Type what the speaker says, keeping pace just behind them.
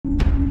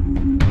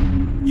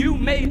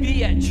may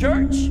be at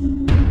church.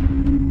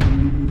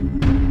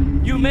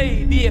 You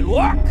may be at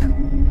work.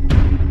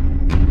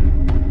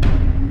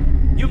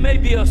 You may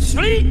be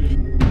asleep.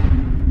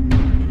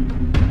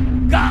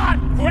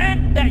 God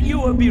grant that you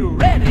will be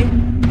ready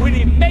when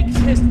he makes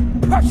his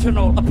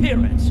personal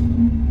appearance.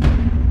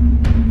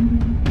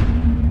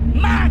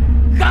 My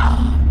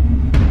God,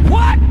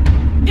 what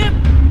if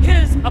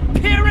his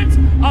appearance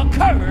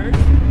occurs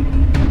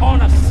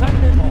on a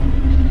Sunday morning?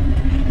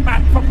 My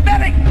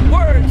prophetic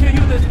word to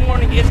you this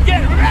morning is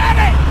get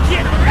ready!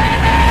 Get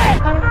ready!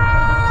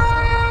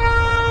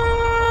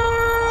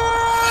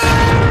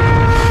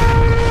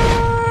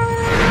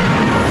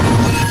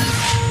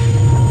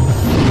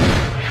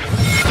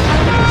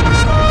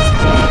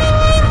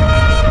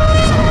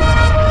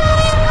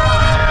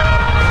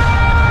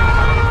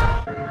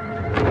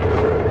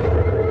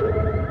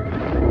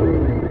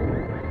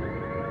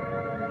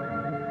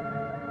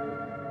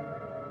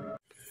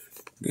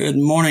 Good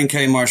morning,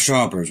 Kmart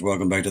shoppers.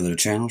 Welcome back to the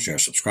channel. Share,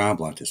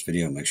 subscribe, like this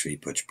video. Make sure you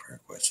put your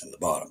prayer requests in the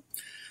bottom.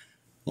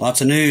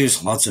 Lots of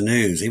news,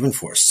 even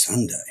for a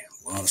Sunday.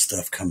 A lot of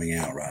stuff coming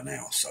out right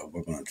now. So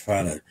we're going to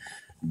try to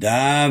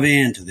dive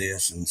into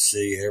this and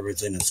see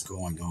everything that's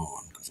going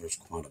on, because there's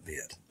quite a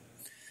bit.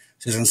 It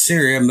says in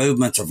Syria,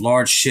 movements of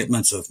large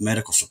shipments of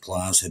medical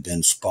supplies have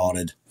been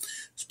spotted.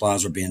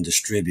 Supplies are being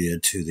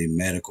distributed to the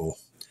medical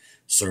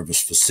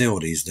service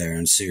facilities there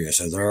in Syria.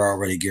 So they're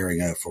already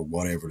gearing up for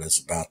whatever that's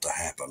about to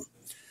happen.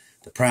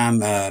 The Prime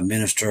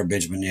Minister,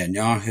 Benjamin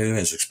Netanyahu,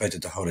 is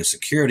expected to hold a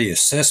security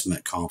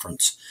assessment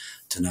conference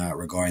tonight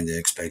regarding the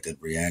expected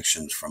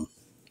reactions from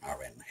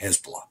Iran and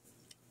Hezbollah.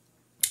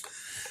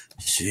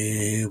 Let's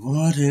see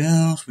what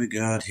else we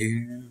got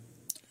here.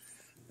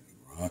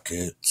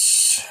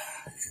 Rockets.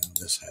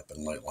 This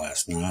happened late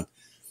last night.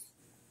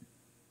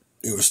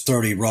 There was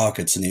 30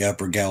 rockets in the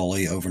upper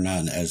Galilee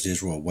overnight as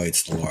Israel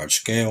awaits the large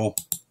scale.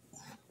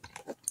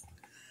 Let's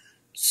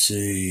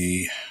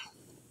see.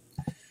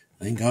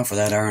 Thank God for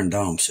that Iron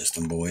Dome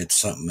system, boy. It's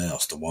something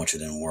else to watch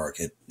it in work.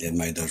 It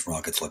made those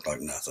rockets look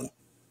like nothing.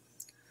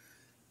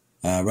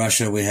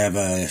 Russia, we have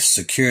a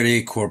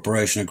security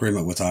cooperation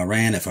agreement with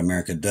Iran. If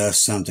America does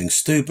something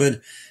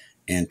stupid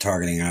in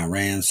targeting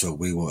Iran, so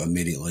we will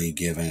immediately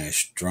give a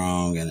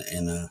strong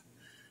and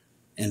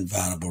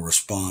inviolable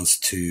response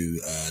to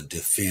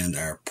defend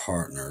our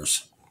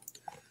partners.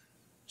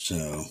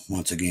 So,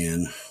 once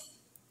again,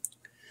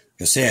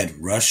 like I said,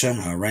 Russia,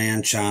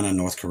 Iran, China,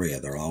 North Korea,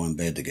 they're all in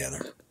bed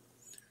together.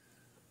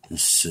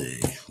 Let's see.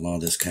 A lot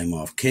of this came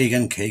off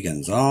Keegan.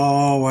 Keegan's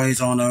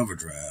always on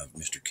overdrive,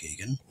 Mr.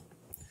 Keegan.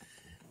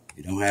 If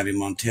you don't have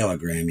him on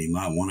Telegram, you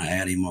might want to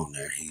add him on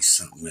there. He's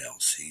something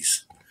else.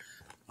 He's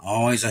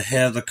always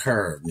ahead of the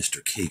curve,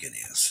 Mr. Keegan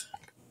is.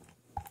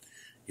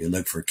 You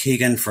look for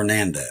Keegan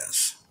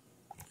Fernandez.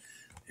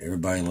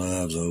 Everybody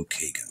loves old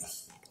Keegan.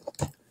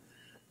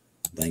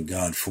 Thank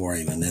God for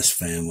him and this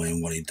family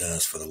and what he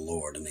does for the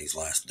Lord in these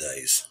last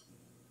days.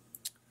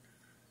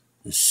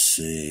 Let's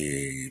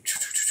see.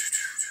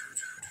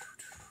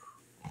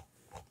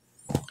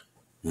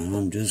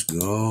 I'm just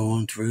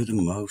going through the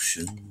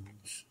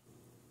motions.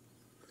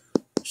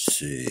 Let's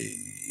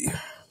see.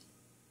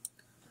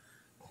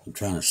 I'm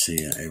trying to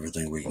see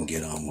everything we can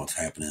get on what's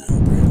happening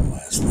in Britain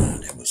last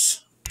night. It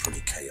was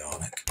pretty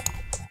chaotic.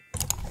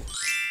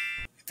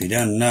 If you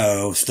don't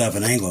know, stuff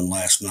in England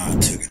last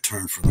night took a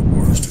turn for the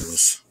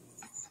worst.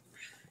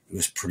 It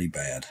was pretty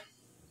bad.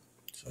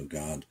 So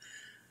God,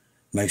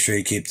 make sure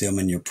you keep them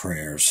in your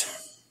prayers.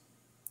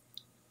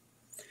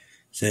 It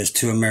says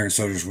 2 American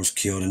soldiers was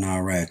killed in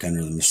Iraq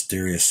under the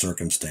mysterious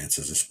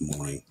circumstances this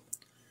morning.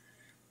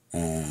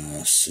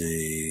 Let's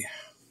see.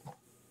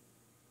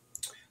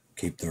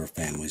 Keep their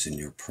families in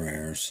your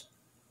prayers.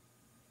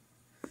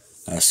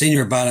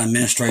 Senior Biden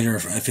administrator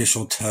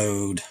official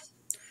told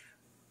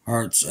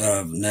hearts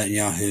of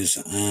Netanyahu's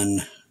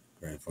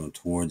ungrateful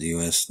toward the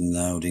U.S.,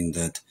 noting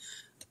that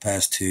the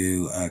past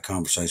 2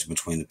 conversations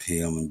between the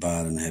PM and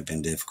Biden have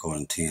been difficult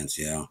and tense.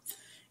 Yeah,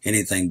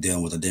 anything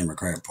dealing with the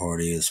Democrat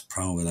Party is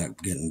probably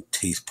like getting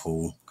teeth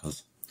pulled,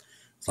 because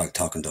it's like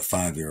talking to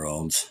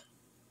 5-year-olds.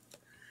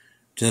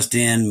 Just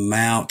in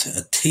Mount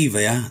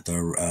Etevia,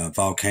 the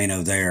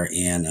volcano there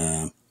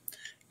in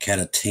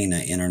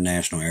Catania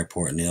International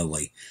Airport in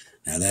Italy.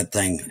 Now, that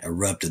thing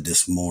erupted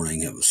this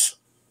morning. It was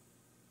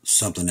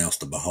something else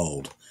to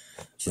behold.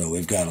 So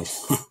we've got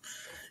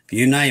if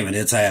you name it,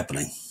 it's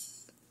happening.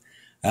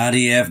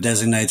 IDF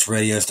designates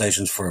radio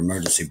stations for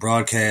emergency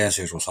broadcasts.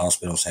 Israel's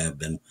hospitals have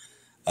been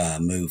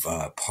moved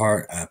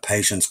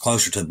patients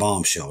closer to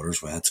bomb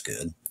shelters. Well, that's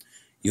good.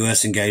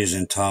 U.S. engages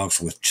in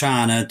talks with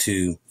China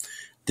to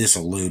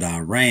dissolute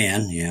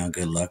Iran. Yeah,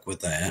 good luck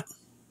with that.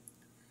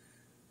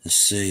 Let's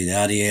see. The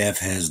IDF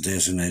has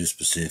designated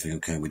specific.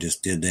 Okay, we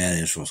just did that.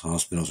 Israel's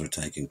hospitals are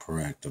taking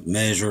proactive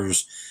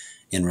measures.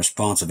 In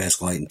response of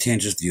escalating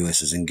tensions, the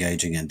U.S. is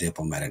engaging in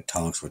diplomatic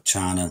talks with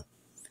China.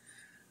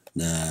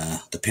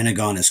 The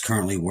Pentagon is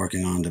currently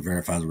working on to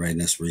verify the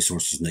readiness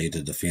resources needed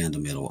to defend the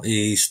Middle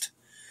East.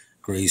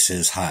 Greece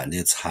has heightened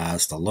its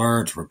highest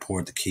alert to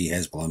report the key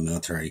Hezbollah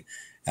military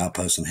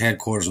outposts and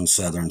headquarters in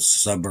southern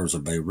suburbs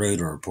of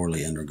Beirut are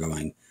reportedly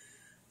undergoing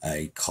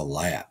a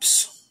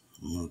collapse.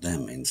 I don't know what that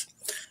means.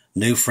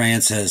 New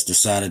France has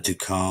decided to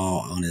call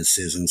on its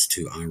citizens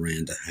to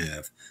Iran to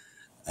have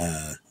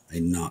a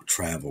not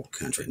travel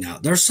country. Now,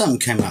 there's something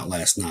came out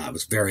last night. It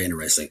was very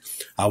interesting.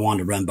 I wanted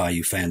to run by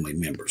you family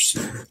members.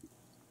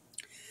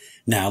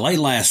 Now, late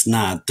last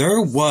night,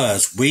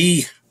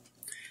 we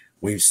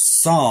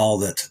saw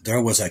that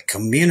there was a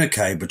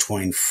communique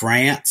between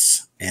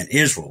France and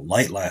Israel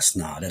late last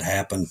night. It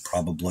happened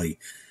probably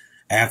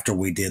after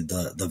we did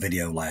the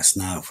video last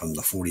night from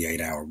the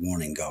 48-hour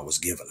warning God was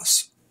giving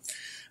us.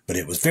 But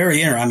it was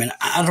very interesting. I mean,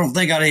 I don't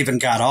think I even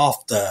got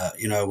off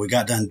we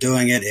got done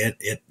doing it.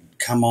 It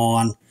come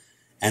on,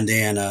 and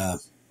then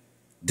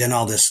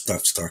all this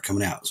stuff started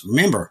coming out.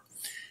 Remember,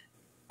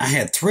 I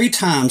had 3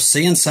 times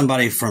seeing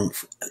somebody from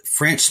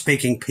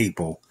French-speaking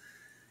people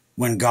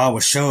when God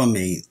was showing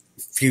me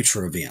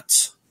future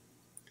events.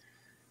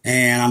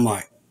 And I'm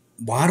like,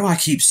 why do I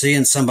keep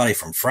seeing somebody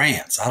from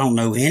France? I don't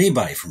know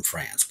anybody from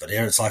France. But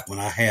it's like when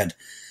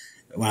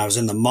I was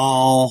in the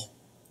mall,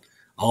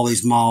 all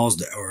these malls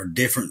that are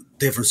different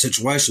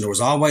situations, there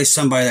was always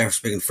somebody there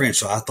speaking French.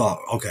 So I thought,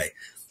 okay,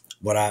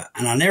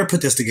 and I never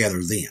put this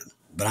together then,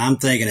 but I'm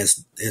thinking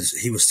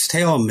he was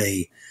telling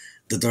me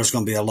that there's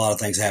going to be a lot of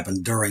things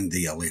happen during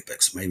the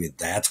Olympics. Maybe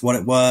that's what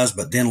it was.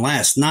 But then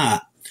last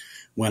night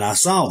when I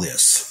saw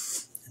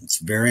this, it's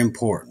very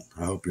important.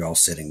 I hope you're all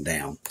sitting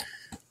down.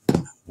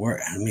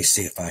 Let me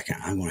see if I can.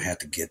 I'm going to have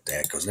to get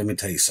that, because let me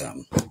tell you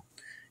something.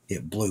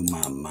 It blew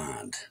my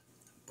mind.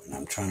 And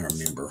I'm trying to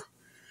remember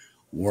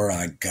where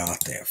I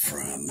got that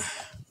from.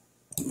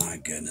 My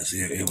goodness.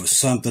 It was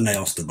something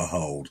else to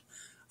behold.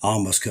 I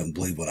almost couldn't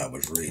believe what I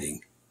was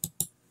reading.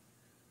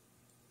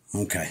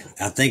 Okay,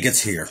 I think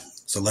it's here.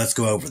 So let's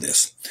go over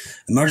this.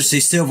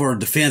 Emergency civil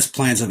defense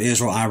plans of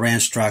Israel.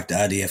 Iran strike the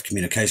IDF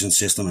communication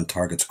system and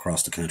targets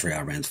across the country.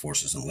 Iran's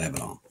forces in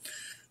Lebanon.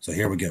 So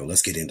here we go.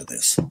 Let's get into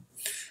this.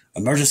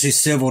 Emergency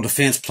civil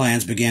defense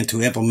plans began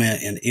to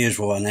implement in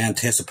Israel in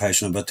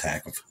anticipation of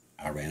attack of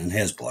Iran and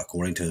Hezbollah.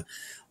 According to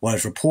what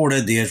is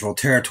reported, the Israel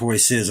territory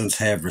citizens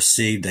have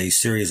received a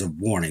series of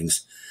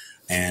warnings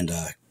and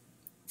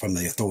from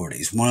the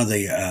authorities. One of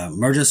the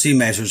emergency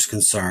measures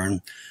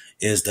concerned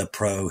is the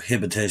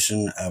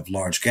prohibition of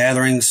large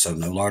gatherings, so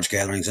no large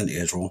gatherings in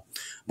Israel.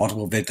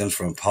 Multiple victims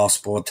from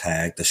possible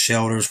attack. The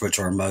shelters, which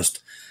are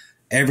most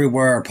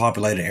everywhere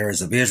populated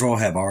areas of Israel,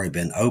 have already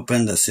been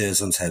opened. The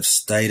citizens have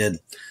stated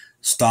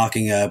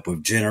stocking up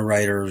with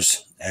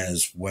generators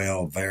as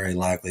well. Very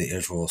likely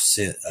Israel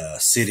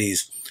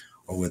cities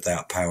are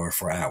without power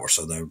for hours,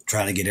 so they're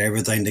trying to get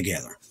everything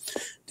together.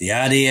 The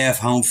IDF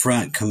home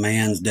front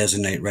commands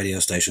designate radio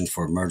stations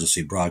for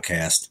emergency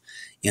broadcast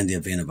in the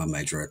event of a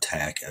major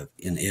attack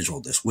in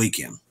Israel this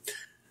weekend.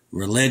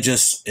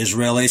 Religious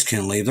Israelis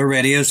can leave their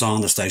radios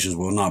on. The stations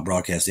will not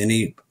broadcast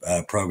any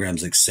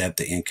programs except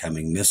the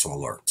incoming missile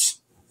alerts.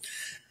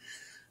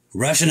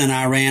 Russian and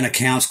Iran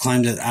accounts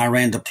claim that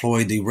Iran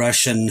deployed the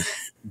Russian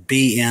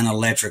BN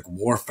electric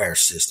warfare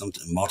system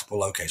in multiple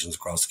locations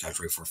across the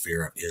country for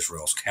fear of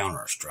Israel's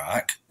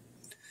counterstrike.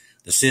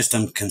 The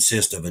system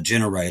consists of a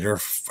generator,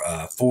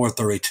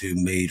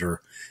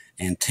 432-meter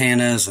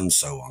antennas, and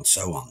so on,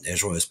 so on.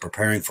 Israel is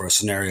preparing for a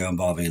scenario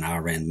involving an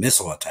Iran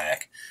missile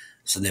attack,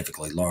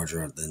 significantly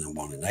larger than the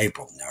one in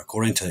April. Now,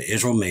 according to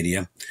Israel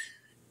media,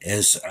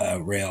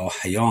 Israel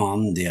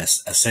Hayom, the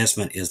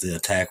assessment is the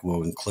attack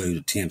will include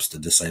attempts to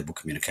disable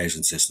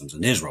communication systems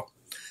in Israel.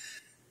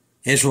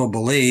 Israel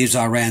believes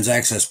Iran's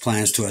access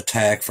plans to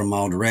attack from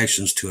all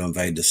directions to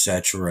invade to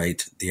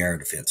saturate the air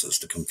defenses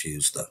to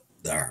confuse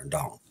the Iron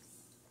Dome.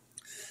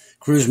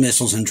 Cruise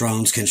missiles and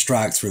drones can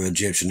strike through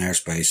Egyptian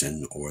airspace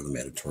or the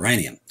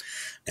Mediterranean.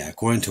 Now,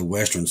 according to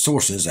Western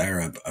sources,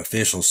 Arab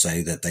officials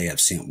say that they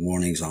have sent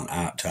warnings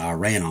to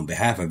Iran on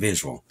behalf of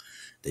Israel.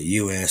 The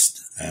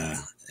U.S.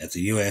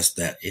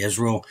 That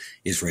Israel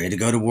is ready to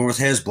go to war with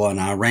Hezbollah, and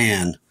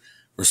Iran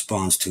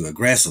responds too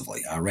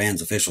aggressively.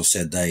 Iran's officials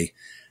said they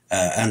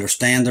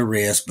understand the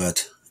risk,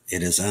 but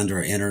it is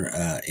under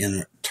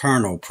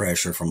internal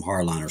pressure from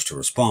hardliners to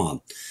respond.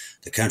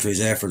 The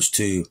country's efforts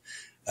to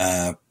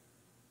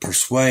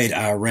persuade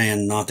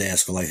Iran not to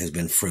escalate has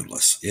been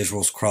fruitless.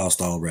 Israel's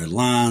crossed all red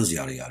lines,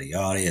 yada, yada,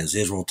 yada. As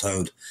Israel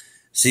told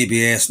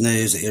CBS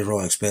News,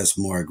 Israel expects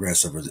more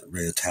aggressive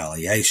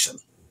retaliation.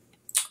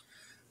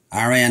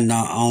 Iran,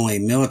 not only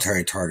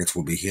military targets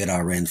will be hit,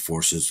 Iran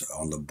forces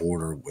on the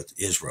border with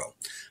Israel.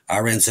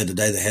 Iran said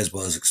today that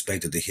Hezbollah is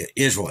expected to hit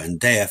Israel in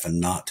depth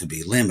and not to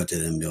be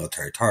limited in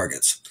military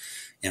targets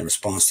in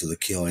response to the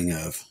killing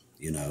of,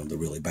 the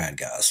really bad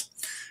guys.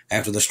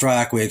 After the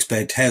strike, we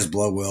expect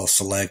Hezbollah will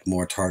select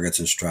more targets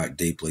and strike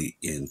deeply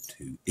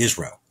into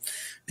Israel.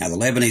 Now, the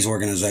Lebanese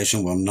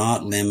organization will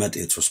not limit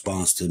its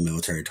response to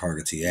military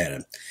targets, he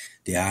added.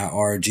 The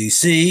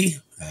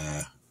IRGC,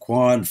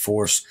 Quad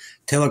Force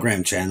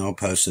Telegram channel,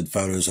 posted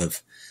photos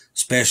of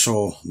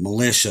special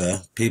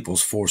militia,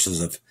 People's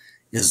Forces of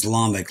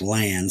Islamic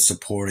Land,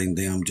 supporting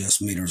them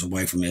just meters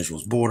away from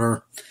Israel's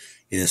border.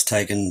 It is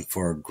taken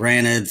for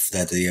granted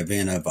that the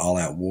event of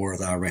all-out war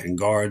with Iran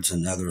Guards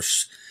and other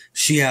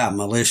Shiite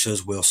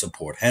militias will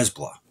support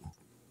Hezbollah.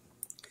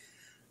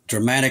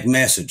 Dramatic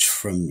message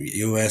from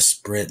U.S.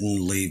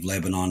 Britain, leave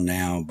Lebanon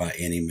now by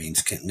any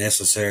means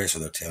necessary. So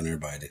they're telling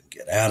everybody to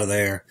get out of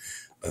there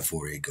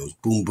before it goes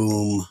boom,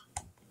 boom.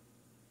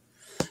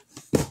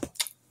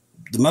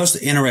 The most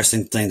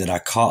interesting thing that I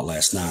caught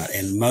last night,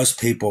 and most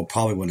people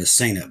probably wouldn't have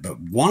seen it, but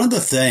one of the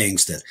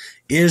things that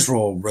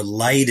Israel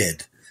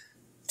related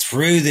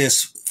through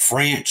this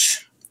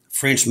French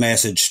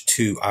message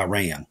to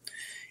Iran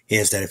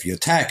is that if you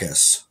attack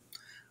us,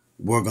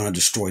 we're going to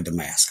destroy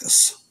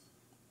Damascus.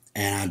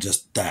 And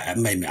that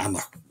made me, I'm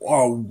like,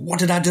 whoa, what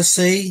did I just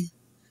see?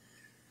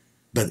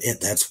 But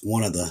that's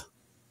one of the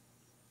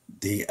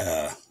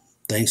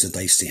things that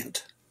they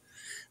sent,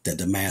 that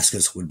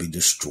Damascus would be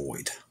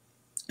destroyed.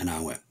 And I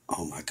went,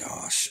 oh my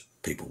gosh,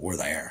 people were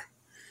there.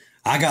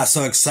 I got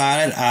so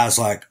excited. I was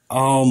like,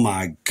 oh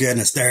my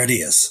goodness, there it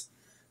is.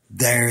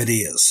 There it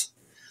is.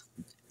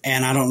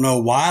 And I don't know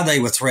why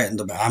they were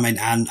threatened about. I mean,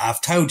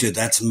 I've told you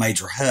that's a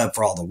major hub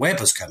for all the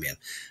weapons come in.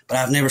 But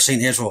I've never seen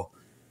Israel,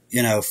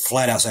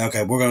 flat out say,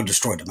 okay, we're going to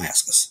destroy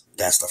Damascus.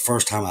 That's the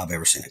first time I've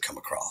ever seen it come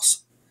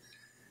across.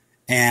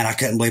 And I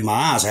couldn't believe my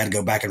eyes. I had to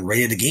go back and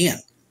read it again.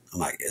 I'm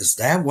like, is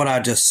that what I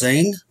just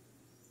seen?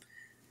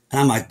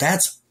 And I'm like,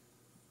 that's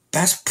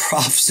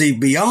prophecy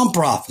beyond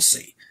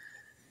prophecy.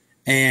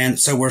 And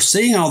so we're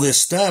seeing all this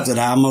stuff that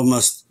I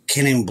almost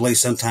can't even believe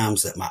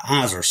sometimes that my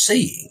eyes are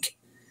seeing,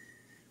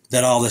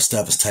 that all this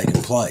stuff is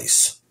taking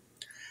place.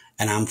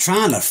 And I'm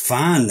trying to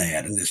find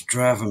that, and it's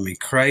driving me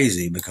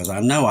crazy because I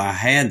know I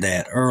had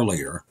that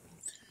earlier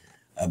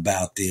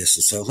about this.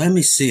 And so let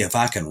me see if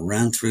I can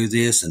run through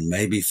this and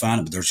maybe find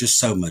it. But there's just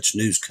so much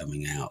news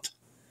coming out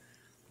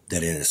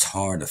that it is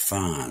hard to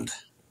find.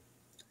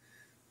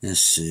 Let's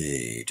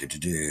see.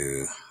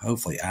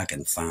 Hopefully I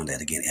can find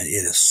that again. It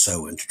is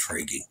so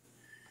intriguing.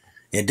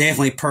 It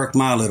definitely perked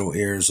my little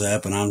ears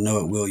up, and I know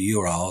it will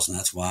your all's, and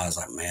that's why I was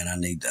like, man, I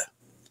need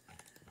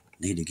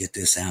to get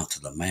this out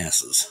to the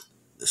masses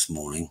this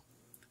morning.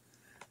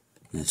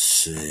 Let's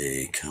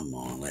see. Come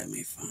on, let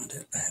me find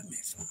it.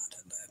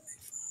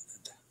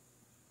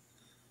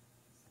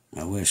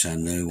 I wish I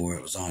knew where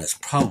it was on. It's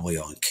probably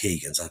on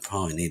Keegan's. I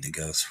probably need to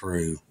go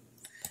through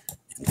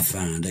and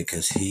find it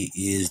because he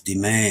is the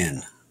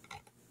man.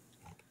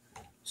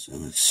 So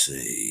let's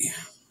see.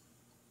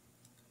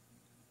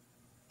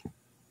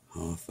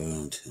 Off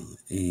until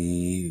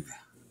Eve.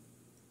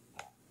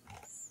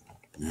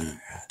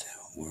 Alright,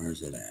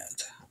 where's it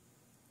at?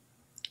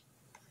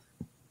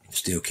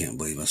 Still can't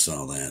believe I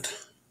saw that.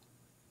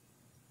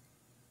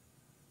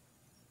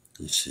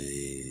 Let's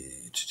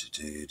see.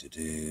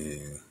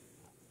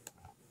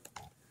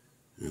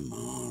 Come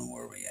on,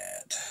 where are we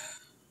at?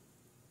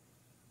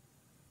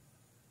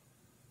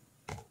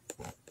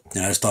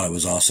 Now, I just thought it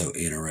was also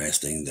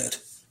interesting that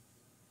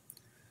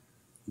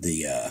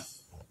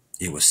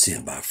it was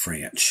sent by the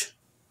French.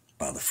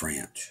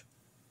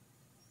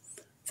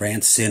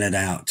 France sent it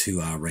out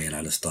to Iran.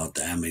 I just thought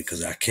that,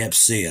 because I kept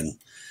seeing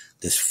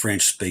this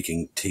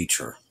French-speaking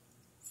teacher,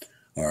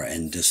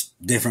 and just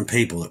different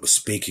people that was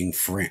speaking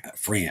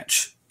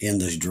French in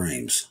those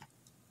dreams.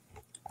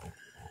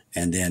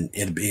 And then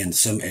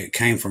it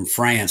came from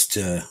France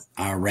to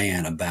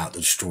Iran about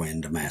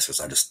destroying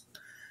Damascus.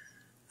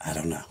 I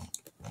don't know.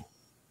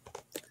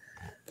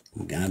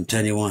 I'm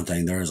telling you one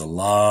thing, there's a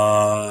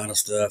lot of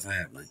stuff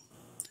happening.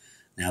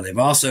 Now, they've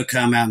also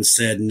come out and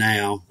said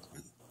now,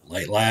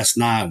 late last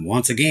night,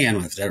 once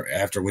again,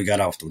 after we got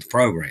off the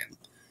program,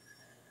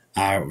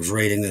 I was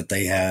reading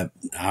that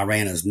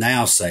Iran is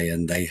now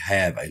saying they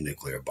have a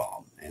nuclear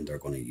bomb, and they're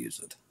going to use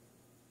it.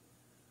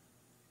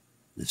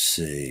 Let's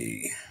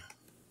see.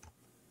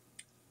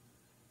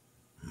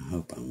 I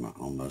hope I'm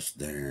almost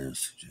there.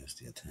 Suggest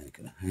the attack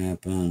could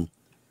happen.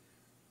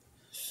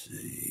 Let's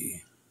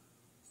see.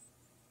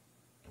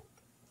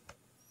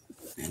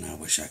 And I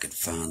wish I could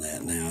find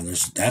that now.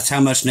 That's how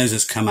much news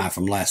has come out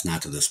from last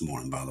night to this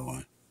morning, by the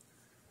way.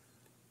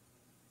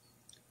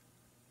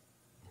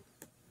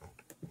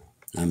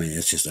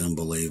 It's just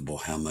unbelievable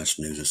how much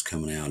news is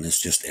coming out, and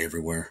it's just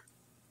everywhere.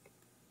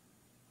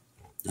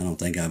 I don't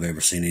think I've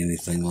ever seen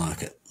anything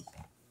like it.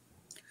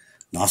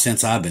 Not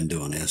since I've been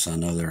doing this. I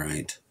know there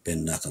ain't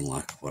been nothing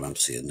like what I'm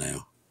seeing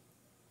now.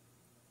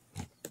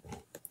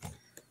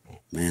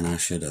 Man, I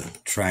should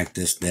have tracked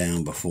this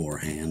down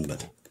beforehand,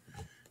 but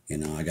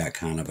I got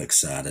kind of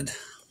excited.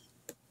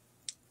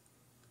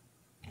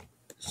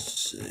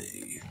 Let's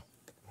see.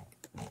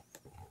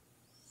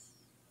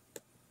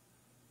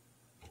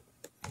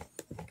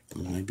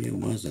 Well, maybe it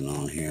wasn't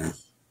on here.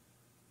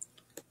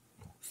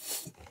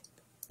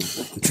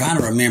 I'm trying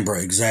to remember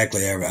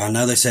exactly. I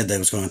know they said they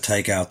was going to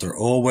take out their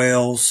oil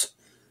wells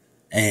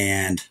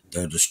and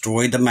they'll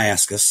destroy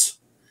Damascus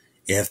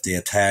if the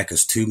attack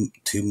is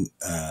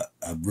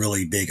a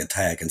really big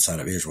attack inside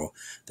of Israel,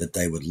 that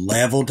they would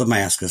level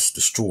Damascus,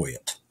 destroy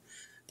it.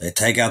 They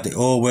take out the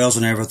oil wells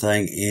and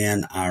everything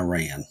in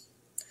Iran.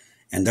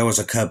 And there was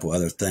a couple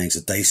other things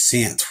that they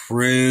sent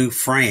through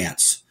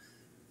France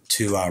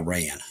to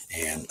Iran.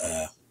 And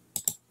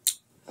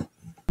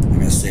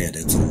like I said,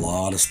 it's a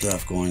lot of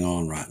stuff going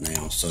on right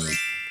now. So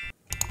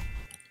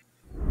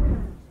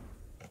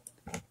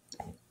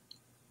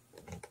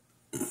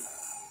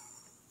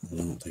I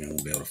don't think I'm going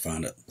to be able to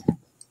find it.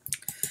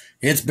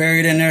 It's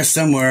buried in there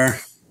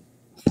somewhere.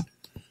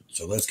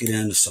 So let's get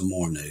into some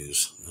more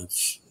news.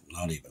 That's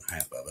not even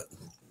half of it.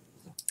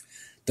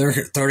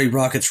 30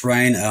 rockets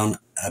rain on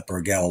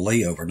Upper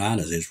Galilee overnight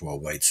as Israel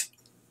awaits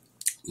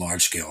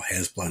large-scale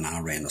Hezbollah and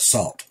Iran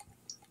assault.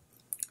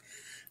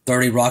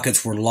 30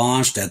 rockets were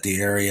launched at the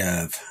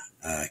area of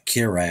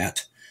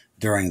Kiryat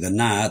during the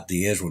night,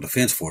 the Israel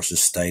Defense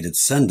Forces stated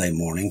Sunday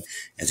morning,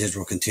 as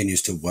Israel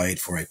continues to wait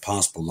for a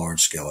possible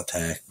large-scale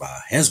attack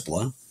by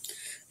Hezbollah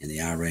and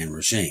the Iran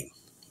regime,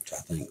 which I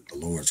think the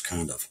Lord's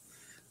kind of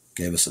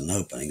gave us an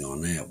opening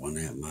on that, when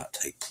that might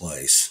take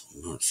place.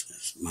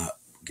 Might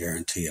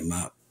guarantee it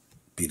might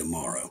be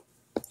tomorrow.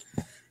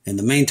 In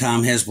the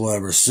meantime,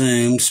 Hezbollah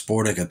resumed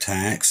sporadic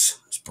attacks,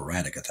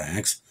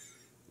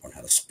 learn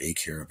how to speak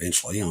here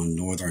eventually, on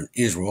northern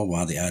Israel,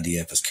 while the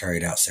IDF has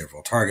carried out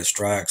several target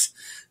strikes,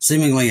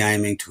 seemingly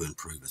aiming to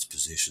improve its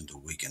position to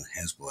weaken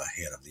Hezbollah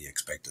ahead of the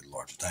expected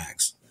large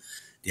attacks.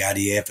 The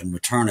IDF in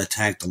return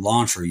attacked the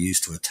launcher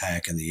used to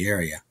attack in the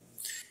area,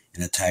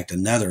 and attacked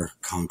another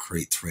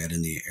concrete threat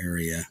in the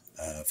area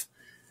of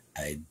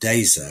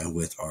Edessa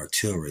with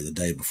artillery. The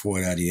day before,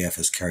 the IDF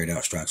has carried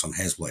out strikes on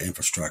Hezbollah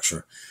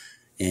infrastructure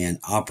and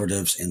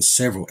operatives in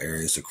several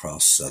areas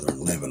across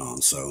southern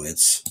Lebanon. So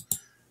it's a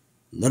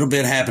little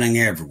bit happening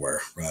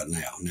everywhere right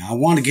now. Now, I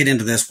want to get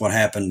into this, what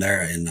happened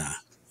there in,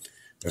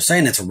 they're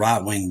saying it's a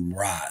right-wing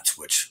riot,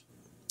 which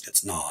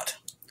it's not.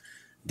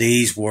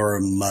 These were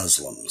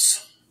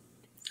Muslims.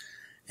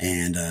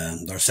 And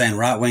they're saying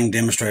right-wing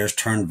demonstrators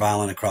turned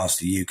violent across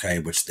the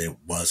UK, which they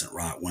wasn't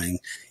right-wing.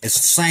 It's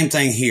the same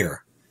thing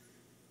here,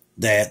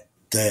 that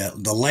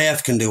the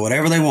left can do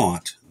whatever they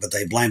want, but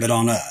they blame it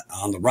on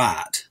the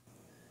right.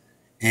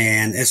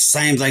 And it's the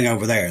same thing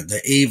over there.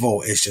 The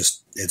evil is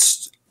just,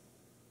 it's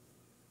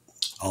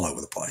all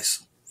over the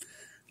place.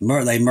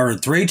 They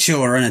murdered 3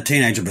 children and a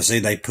teenager, but see,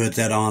 they put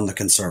that on the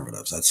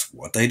conservatives. That's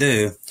what they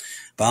do.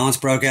 Violence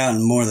broke out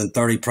in more than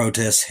 30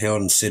 protests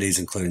held in cities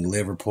including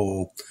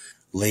Liverpool,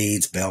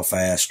 Leeds,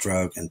 Belfast,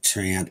 Stoke, and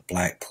Trent,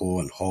 Blackpool,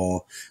 and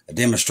Hull. The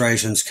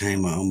demonstrations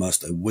came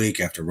almost a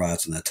week after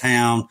riots in the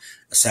town,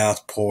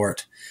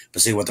 Southport.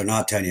 But see, what they're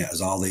not telling you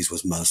is all these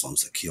was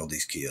Muslims that killed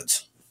these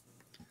kids.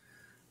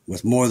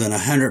 With more than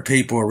 100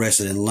 people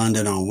arrested in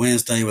London on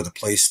Wednesday, with a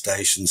police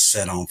station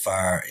set on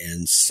fire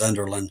in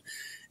Sunderland.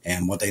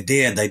 And what they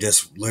did, they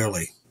just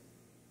literally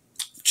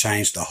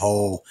changed the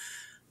whole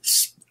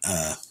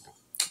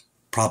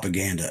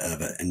propaganda of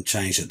it and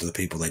changed it to the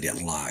people they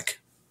didn't like.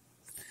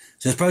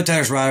 Since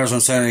protest riders on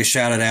Saturday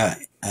shouted out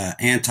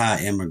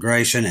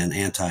anti-immigration and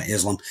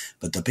anti-Islam,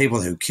 but the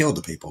people who killed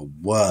the people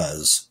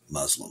was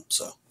Muslim.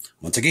 So,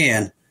 once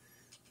again,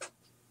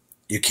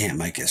 you can't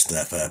make this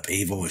stuff up.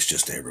 Evil is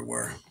just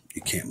everywhere.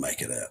 You can't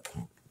make it up.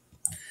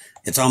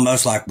 It's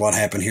almost like what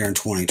happened here in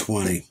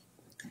 2020.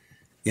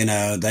 You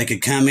know, they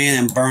could come in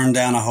and burn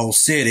down a whole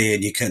city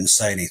and you couldn't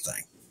say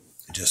anything.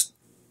 It just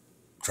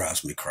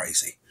drives me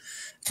crazy.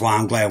 That's why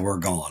I'm glad we're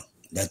gone.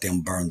 Let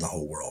them burn the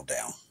whole world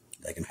down.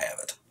 They can have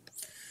it.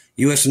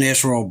 U.S. and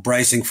Israel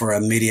bracing for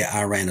an immediate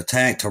Iran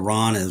attack.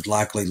 Tehran is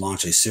likely to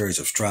launch a series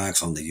of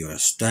strikes on the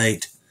U.S.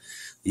 state.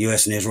 The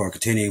U.S. and Israel are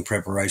continuing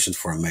preparations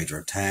for a major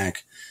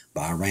attack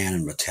by Iran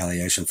in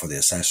retaliation for the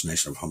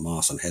assassination of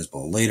Hamas and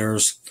Hezbollah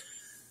leaders.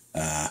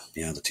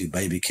 The 2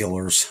 baby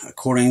killers.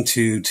 According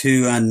to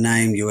 2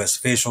 unnamed U.S.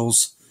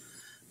 officials,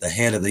 the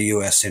head of the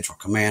U.S. Central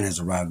Command has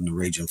arrived in the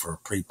region for a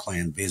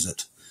pre-planned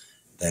visit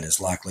that is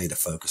likely to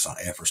focus on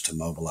efforts to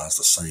mobilize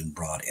the same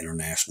broad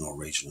international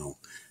regional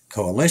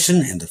coalition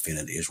and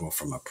defended Israel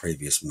from a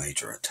previous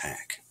major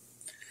attack.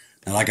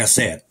 Now, like I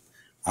said,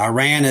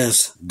 Iran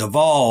has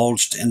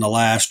divulged in the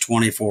last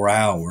 24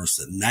 hours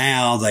that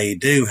now they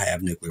do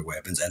have nuclear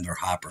weapons and they're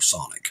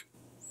hypersonic.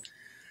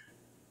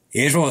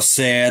 Israel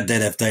said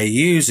that if they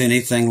use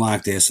anything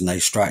like this and they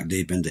strike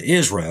deep into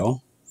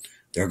Israel,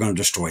 they're going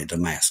to destroy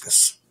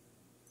Damascus.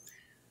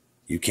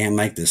 You can't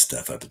make this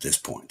stuff up at this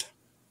point.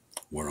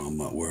 We're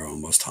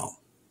almost home.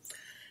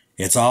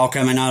 It's all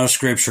coming out of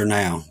Scripture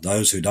now.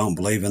 Those who don't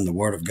believe in the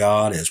Word of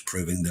God is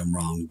proving them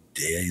wrong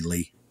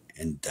daily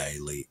and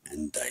daily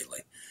and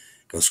daily.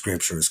 Because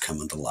Scripture is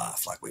coming to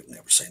life like we've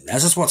never seen.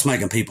 That's just what's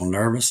making people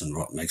nervous and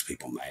what makes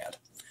people mad.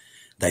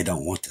 They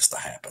don't want this to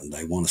happen.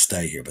 They want to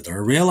stay here. But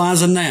they're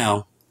realizing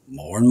now,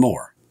 more and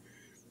more,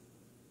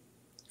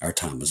 our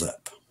time is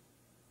up.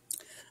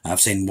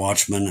 I've seen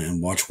watchmen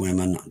and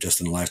watchwomen just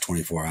in the last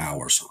 24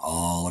 hours,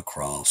 all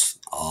across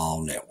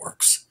all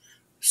networks,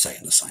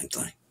 saying the same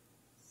thing.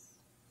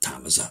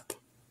 Time is up.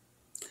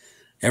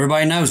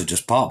 Everybody knows it.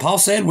 Just Paul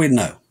said we'd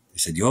know. He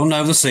said, you'll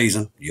know the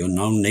season. You'll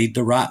no need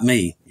to write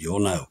me. You'll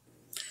know.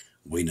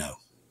 We know.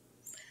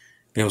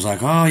 People's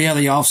like, oh, yeah,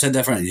 they all said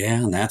that.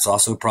 Yeah, and that's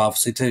also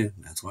prophecy too.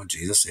 That's what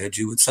Jesus said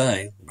you would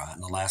say right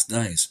in the last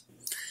days.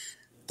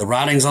 The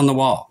writing's on the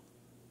wall.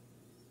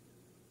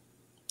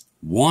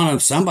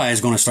 Somebody's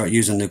going to start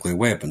using nuclear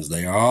weapons.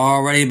 They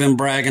already been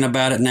bragging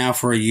about it now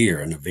for a year,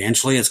 and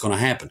eventually it's going to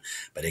happen.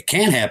 But it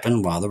can't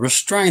happen while the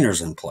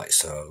restrainer's in place.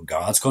 So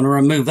God's going to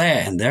remove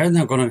that, and they're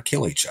not going to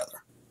kill each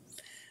other.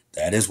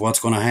 That is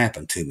what's going to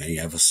happen. Too many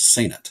of us have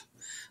seen it.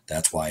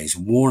 That's why he's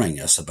warning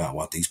us about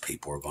what these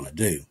people are going to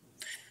do.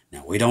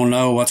 Now, we don't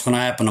know what's going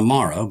to happen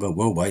tomorrow, but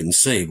we'll wait and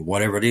see. But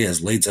whatever it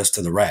is leads us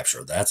to the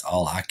rapture. That's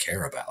all I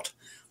care about.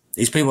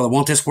 These people that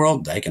want this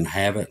world, they can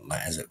have it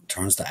as it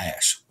turns to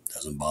ash.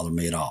 Doesn't bother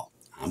me at all.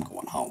 I'm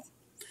going home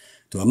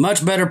to a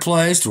much better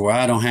place to where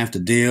I don't have to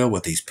deal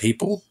with these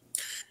people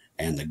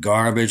and the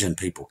garbage and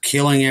people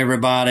killing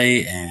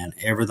everybody and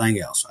everything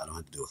else. I don't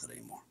have to deal with it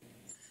anymore.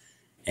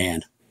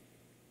 And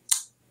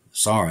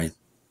sorry,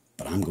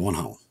 but I'm going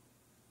home.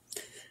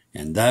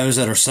 And those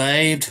that are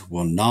saved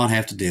will not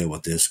have to deal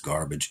with this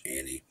garbage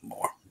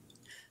anymore.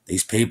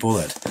 These people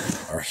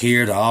that are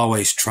here to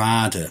always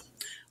try to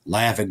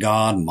laugh at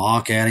God,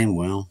 mock at him,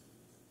 well,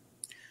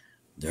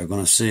 they're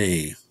going to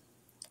see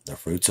the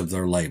fruits of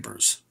their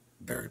labors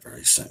very,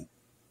 very soon.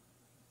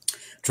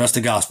 Trust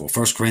the gospel.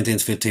 1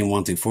 Corinthians 15,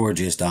 1-4,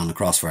 Jesus died on the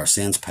cross for our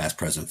sins, past,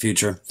 present,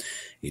 future.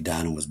 He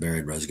died and was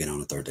buried, rose again on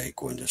the third day,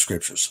 according to the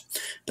scriptures.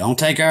 Don't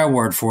take our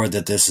word for it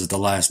that this is the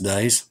last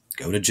days.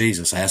 Go to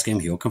Jesus. Ask him.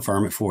 He'll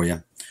confirm it for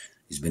you.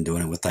 He's been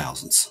doing it with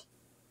thousands.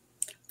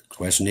 The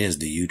question is,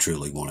 do you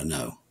truly want to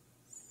know?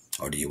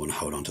 Or do you want to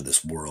hold on to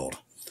this world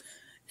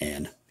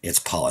and its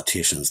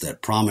politicians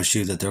that promise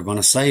you that they're going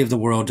to save the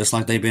world just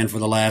like they've been for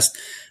the last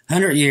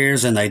 100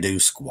 years, and they do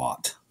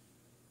squat.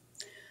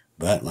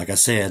 But like I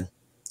said,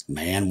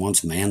 man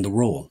wants man to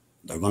rule.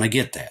 They're going to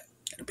get that.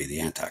 It'll be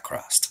the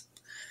Antichrist.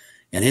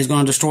 And he's going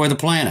to destroy the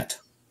planet.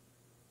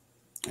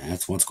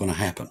 That's what's going to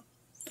happen.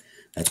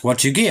 That's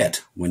what you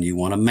get when you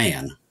want a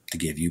man to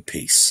give you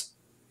peace.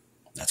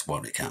 That's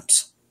what it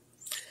comes.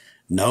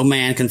 No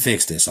man can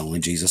fix this. Only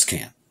Jesus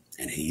can.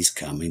 And he's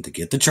coming to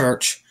get the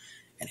church.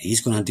 And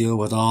he's going to deal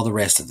with all the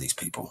rest of these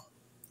people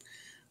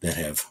that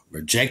have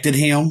rejected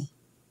him,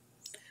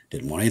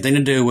 didn't want anything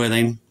to do with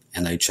him,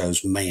 and they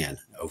chose man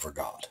over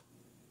God.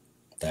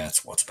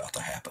 That's what's about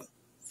to happen.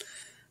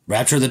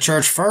 Rapture the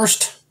church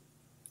first,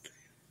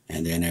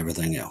 and then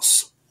everything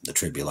else. The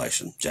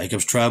tribulation.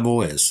 Jacob's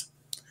trouble is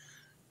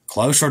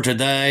closer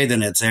today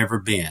than it's ever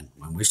been.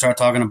 When we start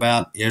talking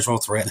about Israel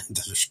threatening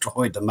to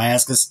destroy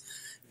Damascus,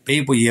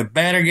 people, you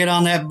better get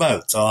on that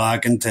boat. That's all I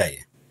can tell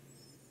you.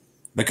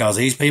 Because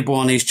these people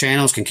on these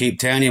channels can keep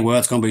telling you, well,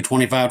 it's going to be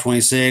 25,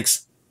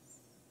 26.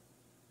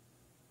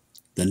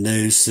 The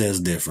news says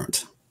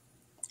different.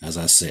 As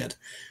I said,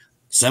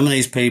 some of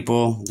these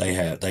people,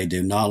 they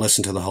do not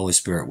listen to the Holy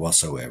Spirit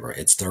whatsoever.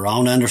 It's their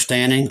own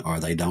understanding, or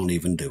they don't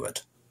even do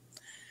it.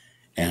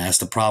 And that's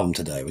the problem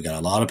today. We got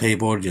a lot of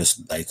people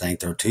they think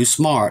they're too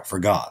smart for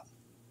God.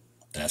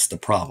 That's the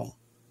problem.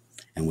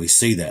 And we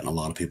see that in a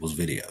lot of people's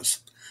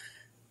videos.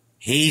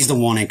 He's the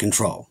one in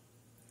control.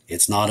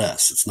 It's not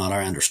us. It's not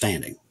our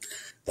understanding.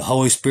 The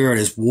Holy Spirit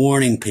is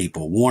warning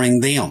people,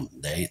 warning them.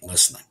 They ain't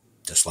listening.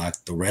 Just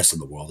like the rest of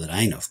the world that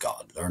ain't of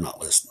God. They're not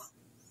listening.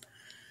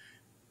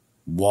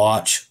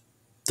 Watch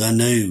the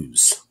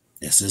news.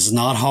 This is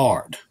not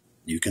hard.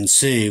 You can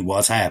see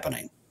what's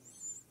happening.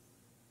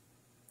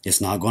 It's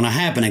not going to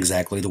happen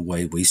exactly the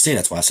way we see it.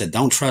 That's why I said,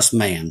 don't trust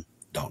man.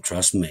 Don't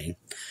trust me.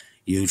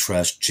 You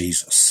trust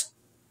Jesus.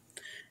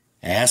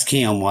 Ask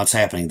him what's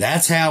happening.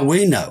 That's how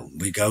we know.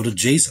 We go to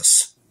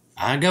Jesus.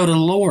 I go to the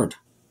Lord.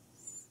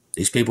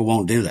 These people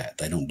won't do that.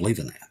 They don't believe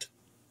in that.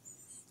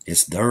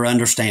 It's their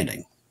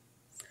understanding.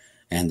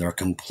 And they're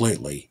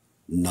completely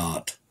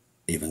not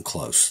even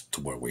close to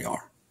where we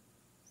are.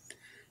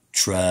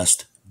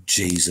 Trust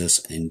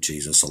Jesus and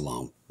Jesus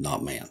alone,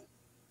 not man.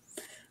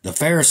 The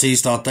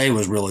Pharisees thought they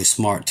was really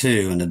smart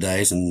too in the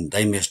days, and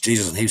they missed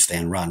Jesus, and he was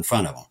standing right in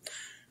front of them.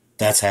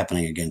 That's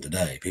happening again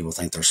today. People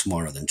think they're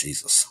smarter than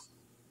Jesus.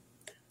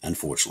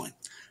 Unfortunately,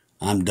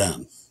 I'm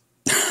dumb.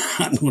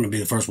 I'm going to be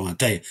the first one to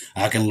tell you,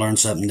 I can learn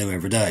something new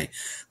every day.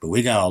 But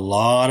we got a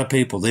lot of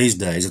people these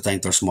days that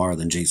think they're smarter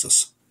than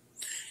Jesus.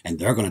 And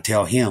they're going to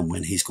tell him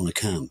when he's going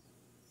to come.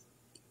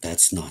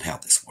 That's not how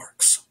this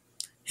works.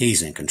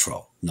 He's in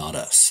control, not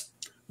us.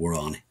 We're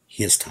on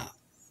his time.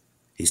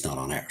 He's not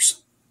on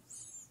ours.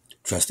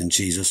 Trust in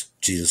Jesus,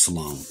 Jesus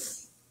alone.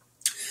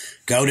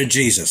 Go to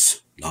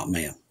Jesus, not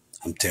man.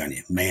 I'm telling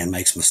you, man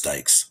makes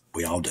mistakes.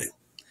 We all do.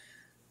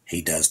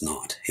 He does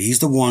not. He's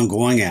the one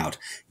going out,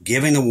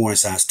 giving the warning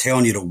signs,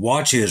 telling you to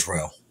watch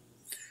Israel.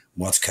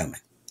 What's coming?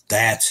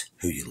 That's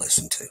who you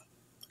listen to.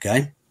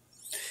 Okay?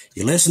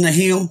 You listen to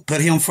him,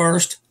 put him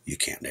first, you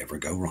can't never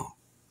go wrong.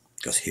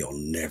 Because he'll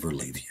never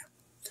leave you.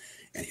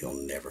 And he'll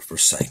never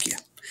forsake you.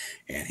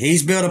 And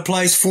he's built a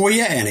place for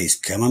you, and he's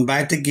coming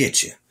back to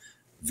get you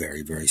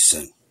very, very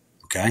soon.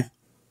 Okay?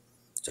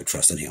 So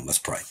trust in him. Let's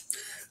pray.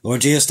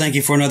 Lord Jesus, thank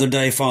you for another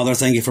day, Father.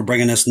 Thank you for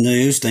bringing us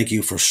news. Thank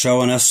you for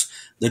showing us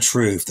the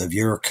truth of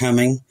your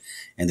coming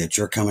and that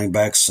you're coming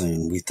back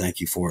soon. We thank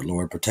you for it,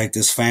 Lord. Protect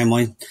this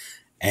family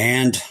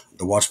and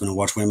the watchmen and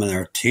watchwomen that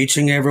are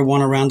teaching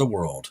everyone around the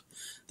world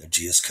that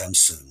Jesus comes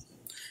soon.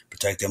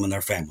 Protect them and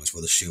their families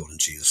with a shield in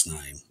Jesus'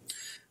 name.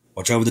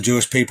 Watch over the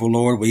Jewish people,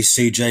 Lord. We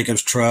see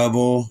Jacob's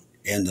trouble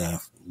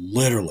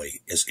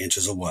literally is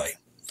inches away.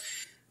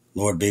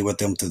 Lord, be with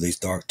them through these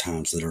dark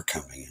times that are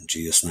coming. In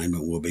Jesus' name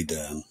it will be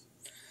done.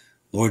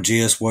 Lord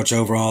Jesus, watch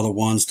over all the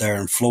ones there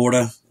in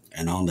Florida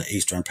and on the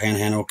Eastern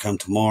Panhandle come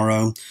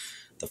tomorrow.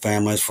 The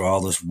families for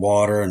all this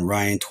water and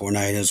rain,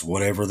 tornadoes,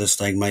 whatever this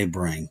thing may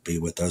bring. Be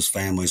with those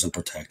families and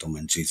protect them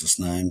in Jesus'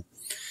 name.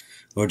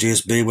 Lord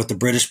Jesus, be with the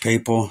British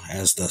people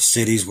as the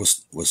cities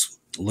was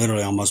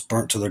literally almost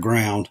burnt to the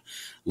ground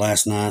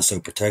last night. So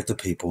protect the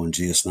people. In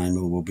Jesus' name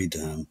it will be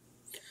done.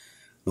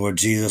 Lord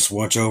Jesus,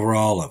 watch over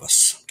all of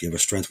us. Give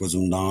us strength,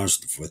 wisdom, knowledge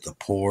with the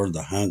poor,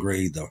 the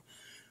hungry, the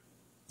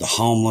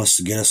homeless.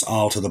 Get us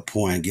all to the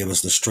point. Give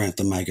us the strength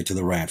to make it to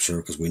the rapture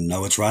because we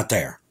know it's right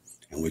there.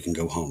 And we can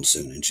go home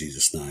soon in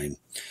Jesus' name.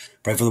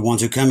 Pray for the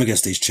ones who come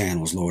against these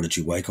channels, Lord, that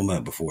you wake them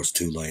up before it's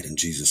too late in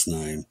Jesus'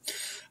 name.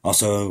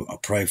 Also, I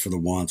pray for the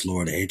ones,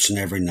 Lord, each and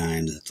every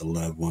night that the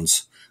loved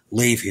ones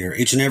leave here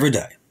each and every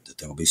day, that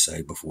they'll be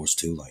saved before it's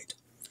too late.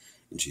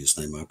 In Jesus'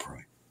 name I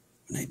pray.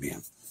 And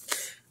amen.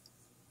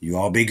 You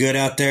all be good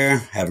out there.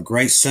 Have a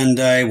great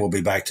Sunday. We'll be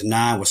back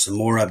tonight with some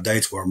more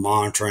updates. We're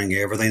monitoring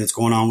everything that's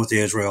going on with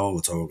Israel.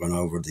 We're going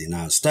over the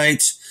United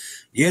States.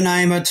 You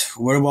name it,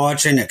 we're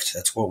watching it.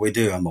 That's what we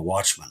do. I'm a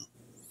watchman.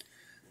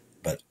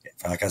 But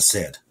like I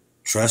said,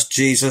 trust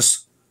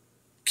Jesus.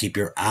 Keep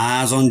your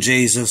eyes on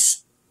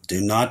Jesus.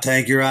 Do not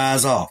take your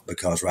eyes off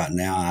because right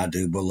now I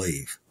do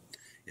believe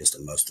it's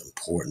the most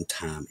important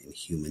time in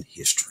human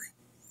history.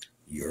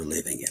 You're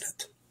living in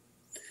it.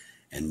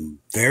 And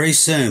very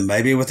soon,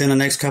 maybe within the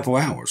next couple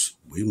hours,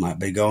 we might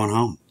be going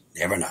home.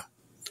 Never know.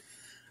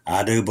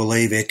 I do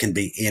believe it can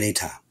be any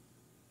time.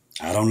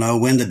 I don't know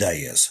when the day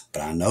is,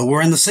 but I know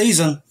we're in the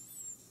season.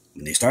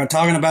 When you start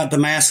talking about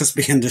Damascus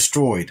being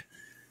destroyed,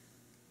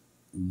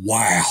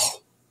 wow,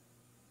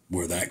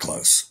 we're that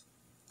close.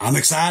 I'm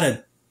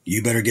excited.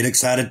 You better get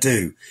excited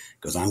too,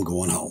 because I'm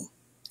going home,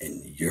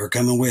 and you're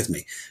coming with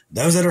me.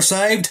 Those that are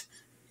saved,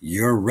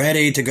 you're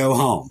ready to go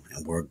home,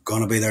 and we're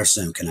going to be there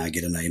soon. Can I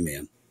get an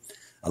amen?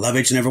 I love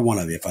each and every one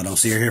of you. If I don't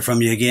see or hear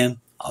from you again,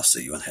 I'll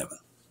see you in heaven.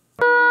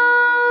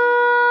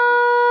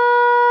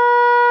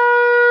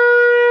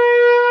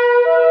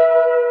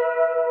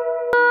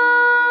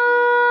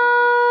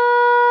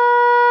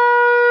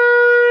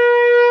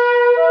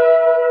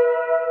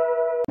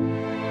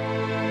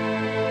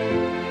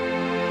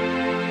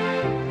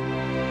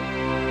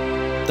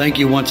 Thank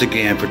you once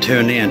again for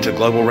tuning in to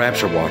Global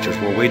Rapture Watchers,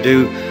 where we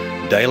do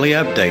daily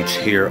updates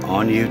here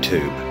on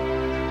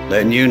YouTube,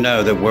 letting you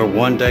know that we're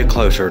one day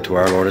closer to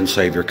our Lord and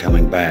Savior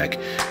coming back.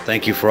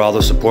 Thank you for all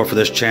the support for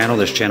this channel.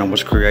 This channel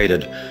was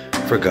created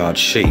for God's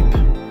sheep,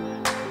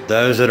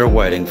 those that are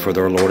waiting for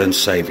their Lord and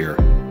Savior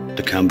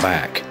to come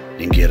back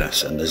and get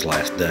us in these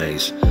last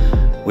days.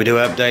 We do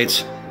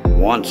updates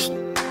once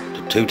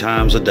to 2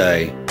 times a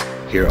day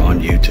here on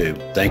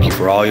YouTube. Thank you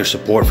for all your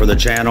support for the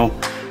channel.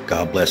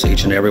 God bless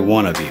each and every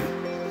one of you.